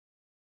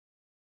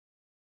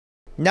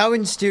Now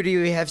in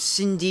studio we have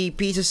Cindy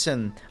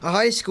Pietersen, a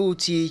high school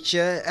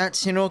teacher at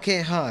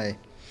Soneike High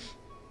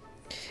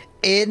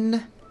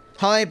in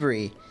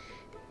Highbury.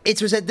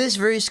 It was at this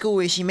very school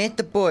where she met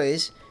the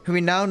boys who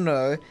we now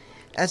know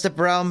as the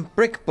Brown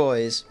Brick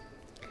Boys.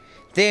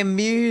 Their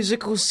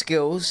musical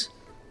skills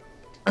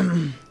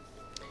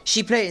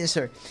she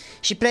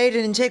played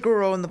an integral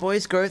role in the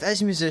boys' growth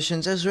as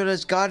musicians, as well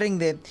as guiding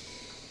them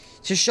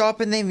to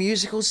sharpen their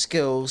musical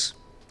skills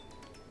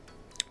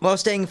while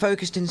staying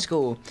focused in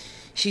school.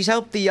 She's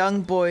helped the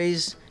young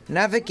boys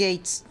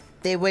navigate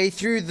their way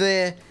through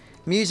the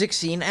music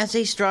scene as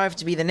they strive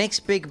to be the next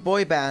big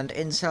boy band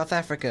in South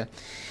Africa.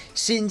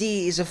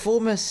 Cindy is a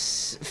former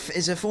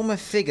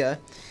figure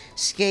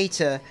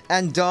skater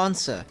and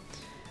dancer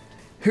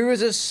who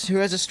has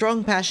a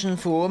strong passion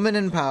for women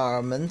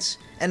empowerment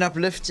and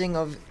uplifting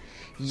of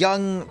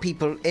young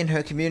people in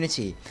her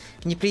community.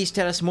 Can you please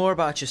tell us more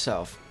about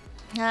yourself?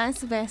 Hi,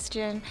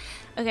 Sebastian.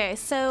 Okay,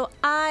 so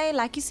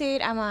like you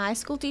said, I'm a high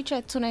school teacher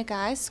at Soneike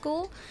High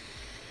School.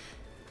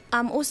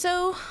 I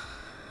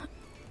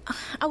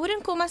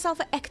wouldn't call myself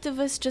an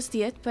activist just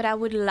yet, but I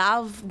would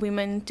love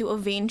women to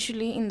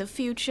eventually, in the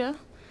future,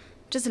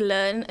 just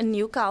learn a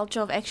new culture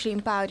of actually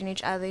empowering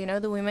each other. You know,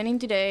 the women in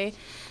today,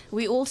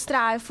 we all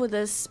strive for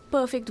this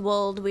perfect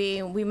world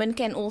where women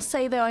can all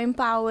say they are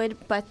empowered,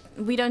 but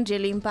we don't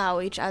really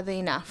empower each other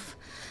enough.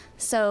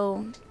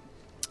 So,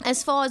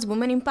 as far as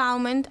women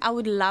empowerment, I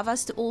would love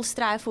us to all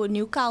strive for a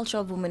new culture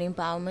of women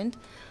empowerment.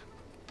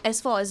 As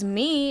far as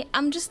me,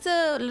 I'm just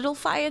a little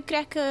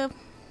firecracker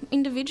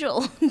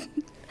individual.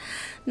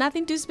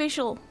 Nothing too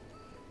special.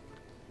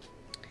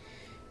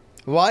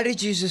 Why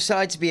did you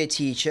decide to be a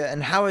teacher,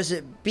 and how has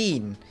it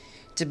been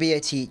to be a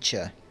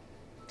teacher?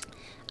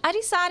 I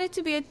decided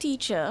to be a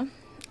teacher.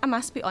 I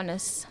must be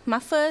honest. My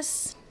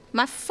first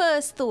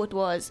thought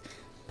was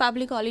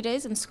public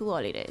holidays and school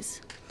holidays.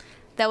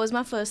 That was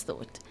my first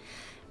thought.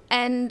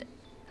 And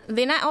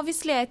then I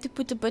obviously had to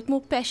put a bit more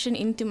passion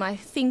into my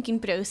thinking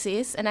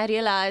process, and I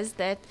realized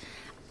that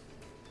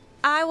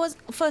I was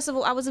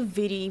a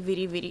very,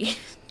 very, very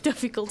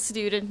difficult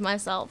student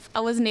myself. I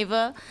was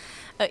never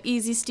an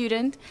easy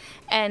student,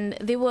 and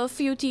there were a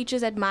few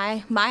teachers at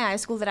my high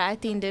school that I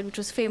attended, which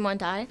was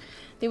Fairmont High.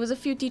 There was a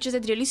few teachers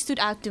that really stood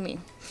out to me.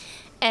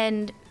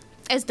 And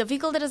as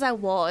difficult as I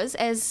was,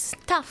 as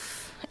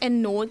tough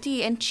and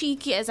naughty and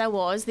cheeky as I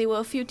was, there were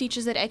a few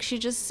teachers that actually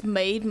just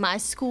made my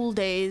school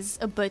days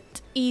a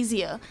bit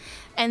easier.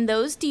 And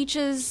those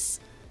teachers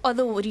are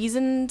the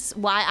reasons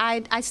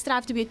why I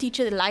strive to be a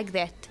teacher like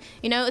that.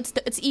 You know,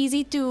 it's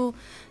easy to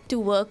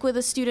work with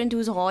a student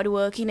who's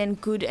hardworking and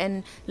good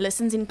and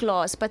listens in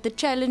class, but the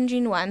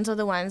challenging ones are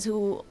the ones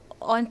who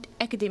aren't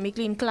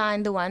academically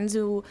inclined, the ones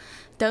who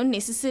don't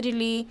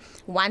necessarily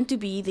want to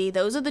be there.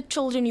 Those are the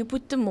children you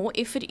put the more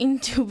effort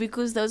into,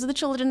 because those are the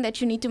children that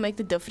you need to make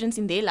the difference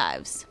in their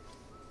lives.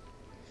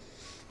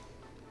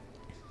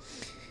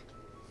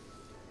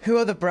 Who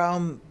are the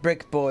Brown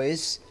Brick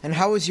Boys, and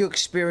how was your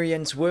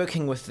experience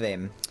working with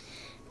them?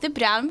 The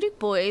Brown Brick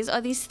Boys are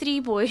these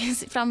three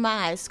boys from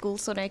my high school,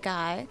 Soneike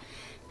High.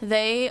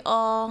 Their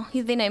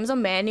names are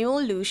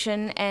Manuel,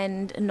 Lucian,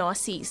 and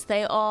Narcisse.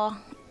 They are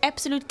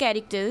absolute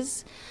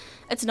characters.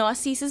 It's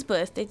Narcisse's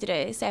birthday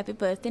today, so happy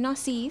birthday,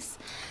 Narcisse.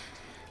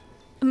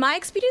 My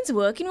experience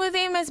working with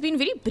them has been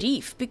very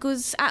brief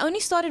because I only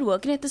started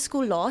working at the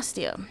school last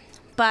year.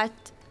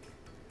 But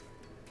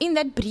in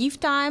that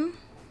brief time,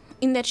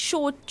 in that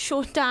short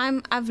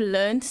time, I've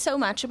learned so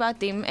much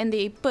about them and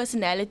their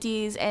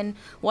personalities and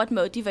what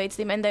motivates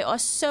them. And they are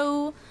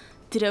so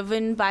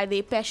driven by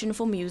their passion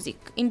for music,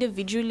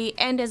 individually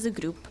and as a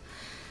group.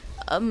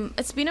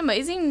 It's been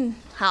amazing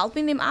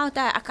helping them out.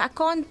 I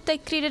can't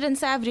take credit and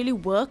say I've really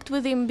worked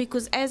with them,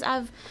 because as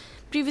I've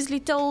previously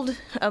told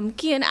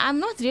Kian, I'm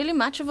not really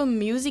much of a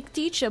music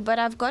teacher, but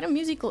I've got a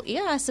musical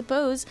ear, I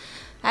suppose.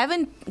 I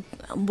haven't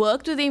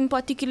worked with them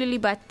particularly,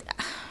 but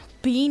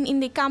being in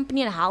their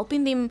company and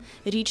helping them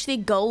reach their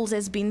goals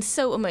has been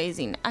so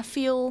amazing. I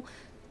feel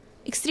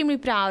extremely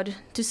proud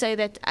to say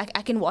that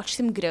I can watch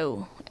them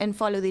grow and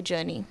follow their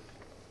journey.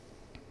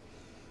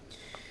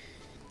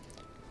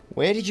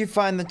 Where did you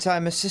find the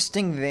time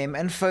assisting them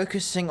and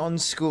focusing on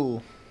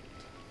school?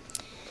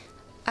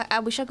 I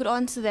wish I could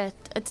answer that.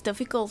 It's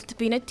difficult.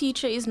 Being a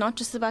teacher is not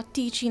just about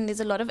teaching. There's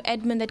a lot of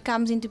admin that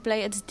comes into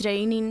play. It's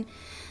draining.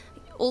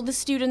 All the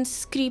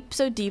students creep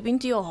so deep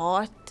into your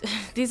heart.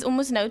 There's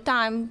almost no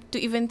time to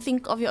even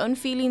think of your own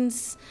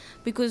feelings,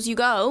 because you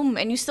go home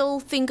and you still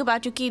think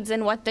about your kids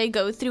and what they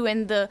go through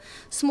and the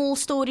small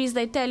stories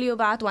they tell you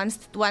about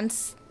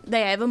once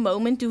they have a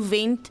moment to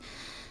vent.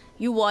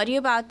 You worry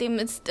about them.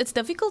 It's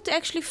difficult to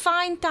actually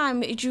find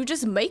time. You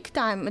just make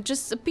time. It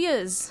just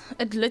appears.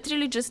 It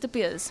literally just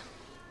appears.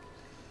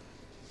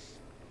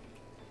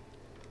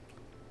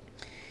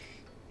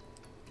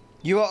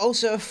 You are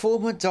also a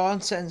former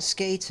dancer and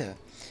skater.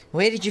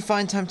 Where did you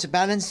find time to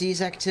balance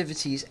these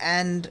activities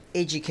and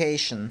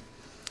education?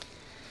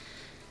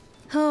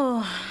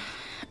 Oh,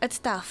 it's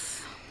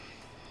tough.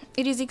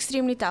 It is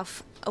extremely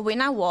tough. When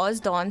I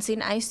was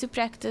dancing, I used to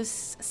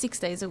practice 6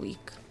 days a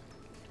week.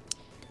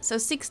 So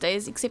 6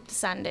 days except the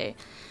Sunday.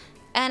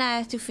 And I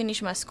had to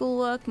finish my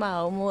schoolwork, my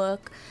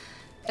homework.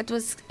 It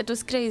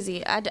was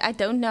crazy. I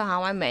don't know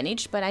how I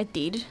managed, but I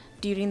did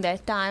during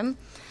that time.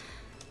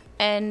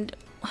 And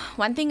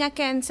one thing I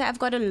can say, I've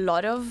got a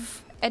lot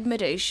of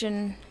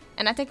admiration,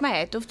 and I take my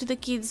hat off to the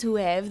kids who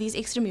have these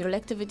extramural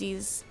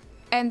activities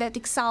and that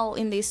excel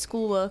in their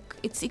schoolwork.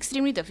 It's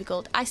extremely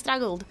difficult. I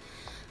struggled,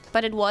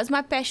 but it was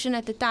my passion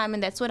at the time,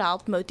 and that's what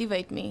helped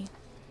motivate me.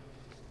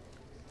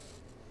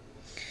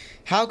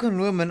 How can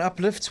women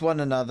uplift one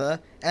another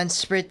and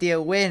spread the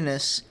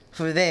awareness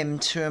for them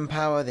to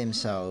empower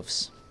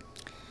themselves?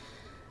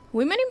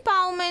 Women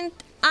empowerment,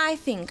 I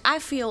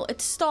feel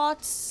it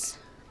starts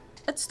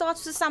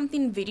with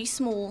something very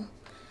small.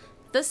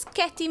 This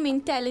catty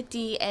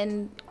mentality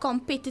and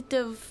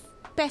competitive,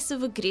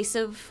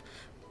 passive-aggressive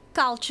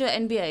culture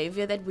and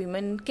behavior that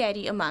women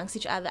carry amongst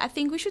each other. I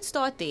think we should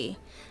start there.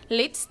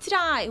 Let's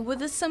try with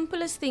the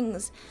simplest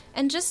things,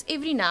 and just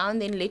every now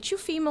and then let your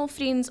female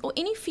friends or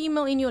any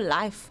female in your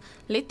life,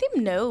 let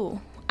them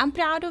know, I'm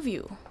proud of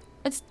you.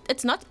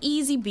 It's not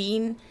easy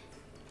being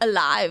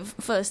alive,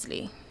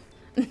 firstly,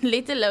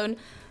 let alone,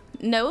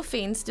 no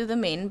offense to the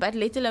men, but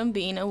let alone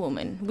being a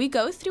woman. We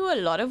go through a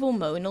lot of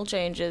hormonal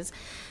changes.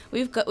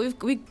 We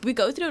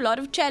go through a lot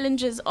of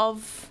challenges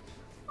of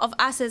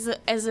us as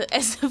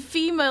a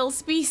female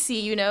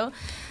species, you know.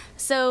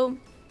 So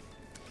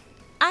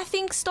I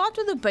think start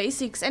with the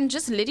basics and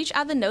just let each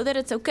other know that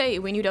it's okay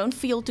when you don't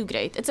feel too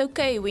great. It's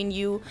okay when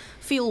you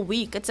feel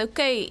weak. It's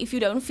okay if you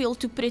don't feel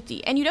too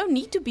pretty. And you don't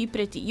need to be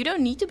pretty. You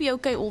don't need to be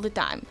okay all the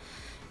time.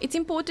 It's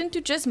important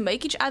to just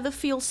make each other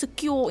feel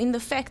secure in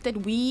the fact that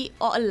we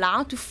are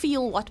allowed to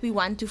feel what we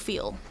want to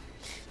feel.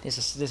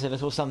 There's a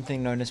little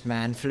something known as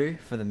man flu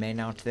for the men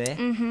out there.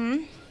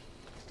 Mm-hmm.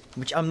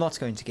 Which I'm not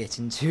going to get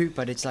into,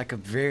 but it's like a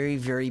very,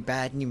 very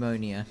bad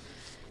pneumonia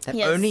that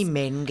Yes. only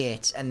men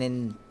get, and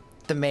then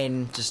the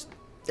men just,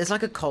 it's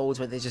like a cold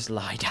where they just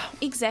lie down.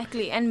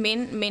 Exactly. And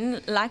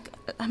men like,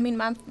 I mean,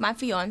 my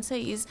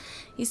fiance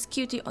is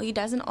cute. He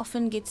doesn't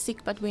often get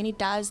sick, but when he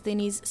does, then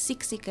he's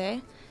sick, eh?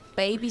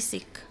 Baby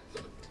sick.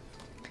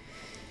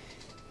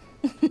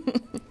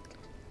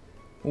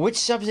 Which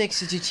subjects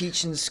did you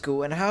teach in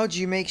school, and how do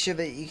you make sure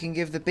that you can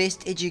give the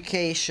best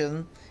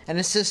education and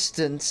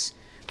assistance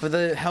for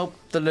the help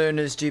the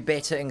learners do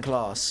better in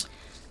class?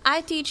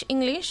 I teach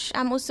English.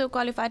 I'm also a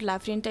qualified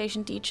life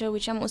orientation teacher,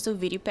 which I'm also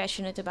very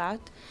passionate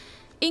about.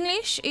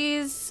 English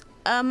is,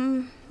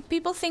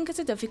 people think it's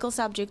a difficult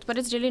subject, but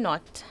it's really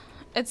not.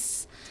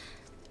 It's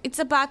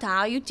about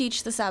how you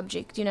teach the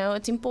subject, you know.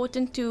 It's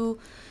important to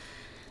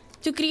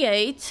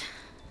create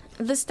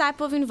this type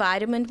of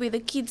environment where the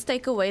kids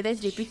take away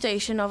that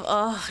reputation of,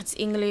 oh, it's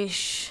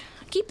English.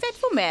 Keep that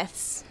for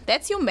maths.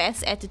 That's your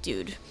maths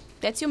attitude.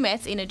 That's your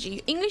maths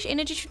energy. English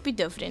energy should be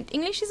different.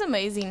 English is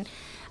amazing.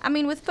 I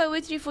mean, with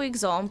poetry, for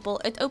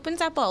example, it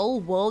opens up a whole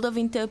world of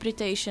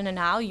interpretation and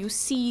how you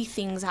see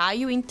things, how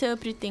you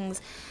interpret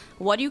things,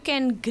 what you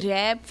can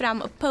grab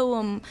from a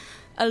poem.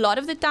 A lot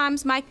of the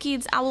times, my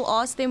kids, I will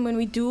ask them when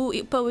we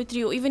do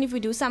poetry, or even if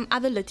we do some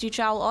other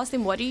literature, I will ask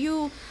them, what do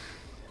you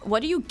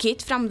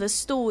get from the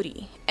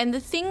story? And the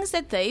things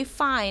that they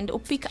find or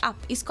pick up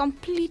is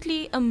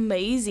completely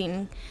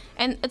amazing.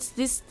 And it's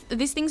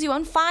these things you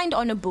won't find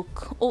on a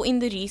book or in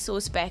the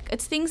resource pack.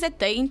 It's things that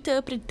they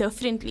interpret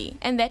differently.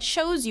 And that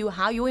shows you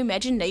how your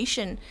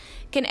imagination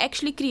can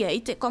actually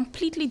create a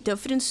completely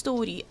different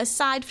story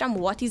aside from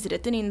what is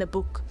written in the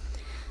book.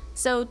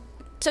 So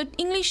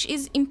English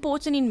is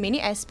important in many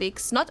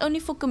aspects, not only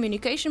for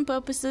communication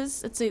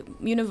purposes, it's a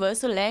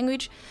universal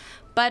language,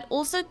 but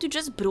also to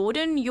just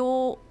broaden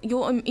your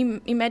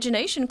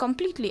imagination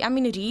completely. I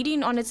mean,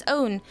 reading on its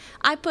own.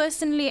 I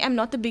personally am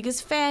not the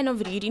biggest fan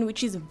of reading,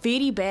 which is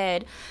very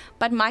bad.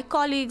 But my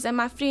colleagues and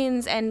my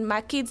friends and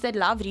my kids that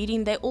love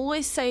reading, they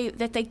always say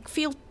that they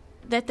feel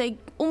that they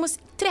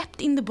almost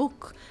trapped in the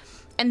book.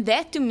 And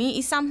that to me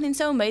is something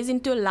so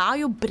amazing, to allow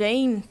your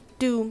brain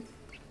to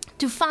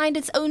find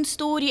its own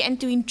story and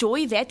to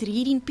enjoy that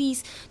reading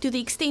piece to the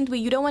extent where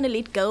you don't want to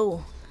let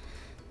go.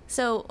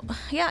 So,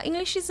 yeah,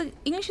 English is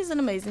an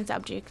amazing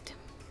subject.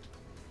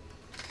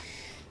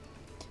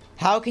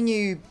 How can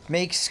you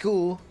make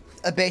school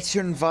a better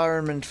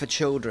environment for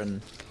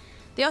children?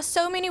 There are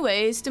so many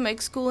ways to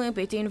make school a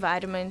better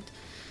environment.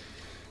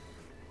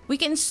 We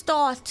can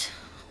start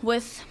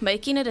with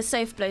making it a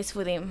safe place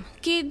for them.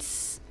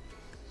 Kids,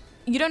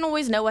 you don't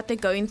always know what they're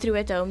going through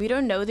at home. You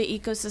don't know their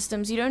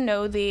ecosystems. You don't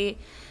know their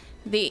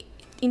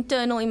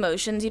internal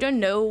emotions. You don't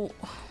know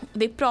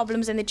their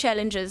problems and their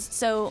challenges.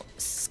 So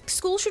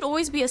school should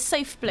always be a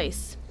safe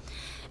place.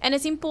 And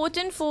it's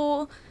important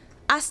for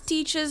us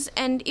teachers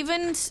and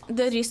even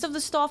the rest of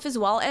the staff, as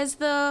well as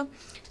the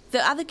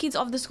other kids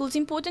of the school, it's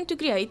important to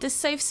create a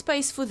safe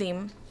space for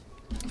them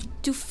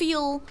to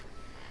feel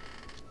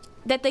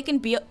that they can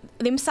be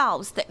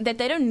themselves, that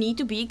they don't need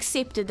to be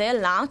accepted. They're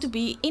allowed to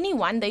be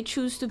anyone they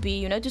choose to be,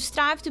 you know, to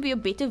strive to be a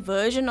better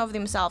version of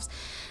themselves.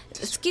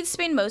 Kids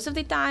spend most of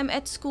their time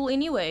at school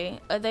anyway.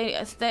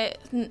 They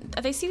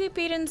see their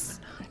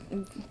parents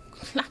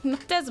like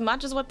not as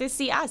much as what they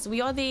see us.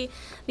 We are the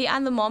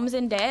other moms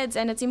and dads,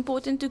 and it's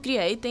important to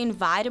create the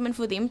environment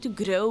for them to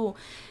grow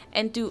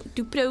and to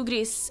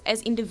progress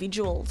as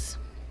individuals.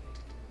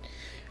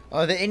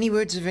 Are there any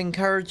words of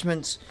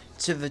encouragement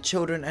to the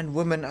children and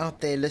women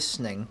out there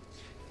listening?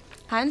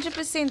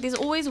 100%. There's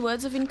always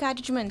words of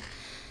encouragement.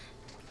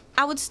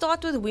 I would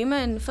start with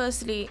women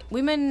firstly.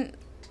 Women,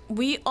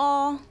 we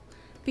are,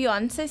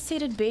 Beyonce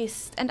said it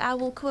best, and I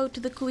will quote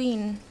the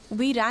Queen,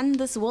 we run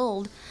this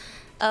world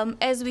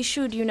as we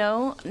should, you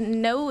know.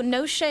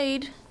 No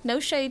shade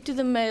to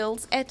the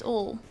males at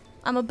all.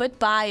 I'm a bit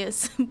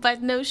biased,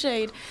 but no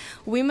shade.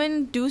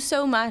 Women do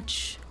so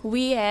much.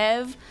 We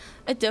have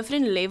a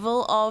different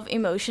level of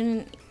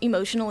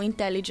emotional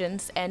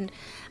intelligence, and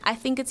I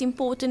think it's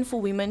important for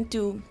women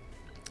to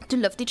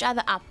lift each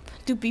other up,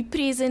 to be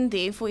present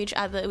there for each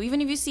other.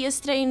 Even if you see a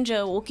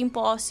stranger walking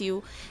past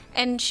you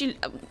and she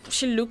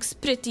looks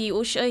pretty,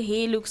 or her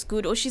hair looks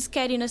good, or she's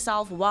carrying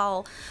herself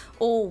well,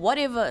 or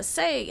whatever,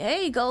 say,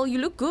 hey girl, you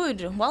look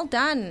good, well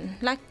done,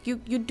 like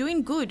you're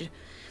doing good.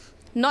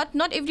 Not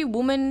every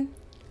woman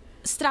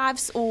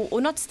strives,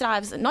 or not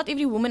strives, not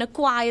every woman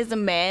acquires a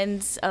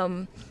man's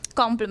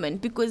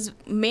compliment, because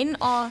men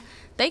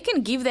they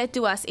can give that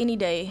to us any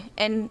day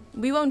and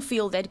we won't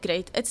feel that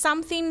great. It's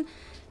something,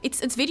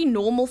 it's very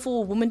normal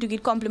for a woman to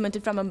get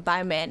complimented by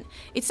a man.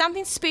 It's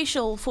something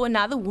special for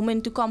another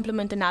woman to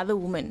compliment another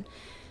woman.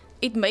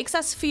 It makes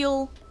us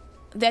feel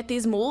that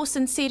there's more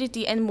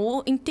sincerity and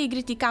more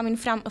integrity coming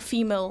from a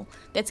female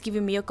that's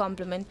giving me a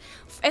compliment.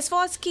 As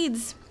far as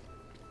kids,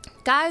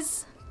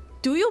 guys,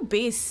 do your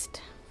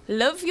best.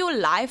 Live your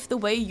life the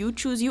way you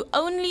choose.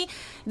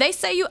 They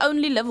say you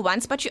only live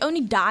once, but you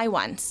only die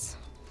once.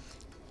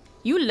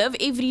 You live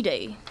every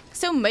day.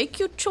 So make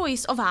your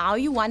choice of how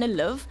you want to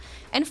live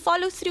and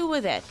follow through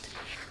with that.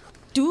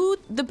 Do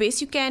the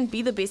best you can,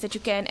 be the best that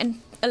you can,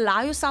 and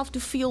allow yourself to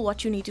feel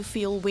what you need to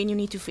feel when you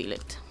need to feel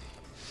it.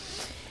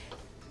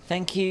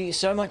 Thank you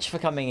so much for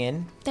coming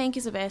in. Thank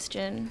you,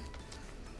 Sebastian.